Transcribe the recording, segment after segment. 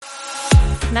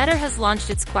Meta has launched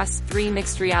its Quest 3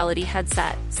 mixed reality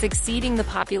headset, succeeding the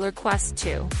popular Quest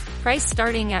 2. Price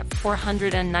starting at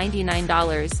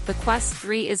 $499, the Quest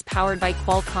 3 is powered by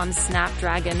Qualcomm's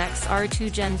Snapdragon XR2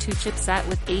 Gen 2 chipset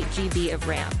with 8 GB of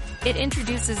RAM. It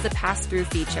introduces the pass-through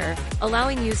feature,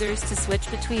 allowing users to switch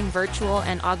between virtual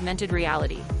and augmented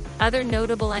reality. Other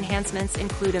notable enhancements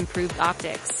include improved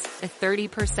optics, a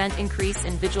 30% increase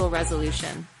in visual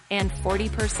resolution, and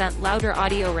 40% louder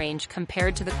audio range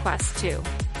compared to the Quest 2.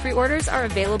 Pre-orders are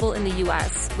available in the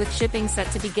US, with shipping set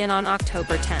to begin on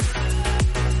October 10th.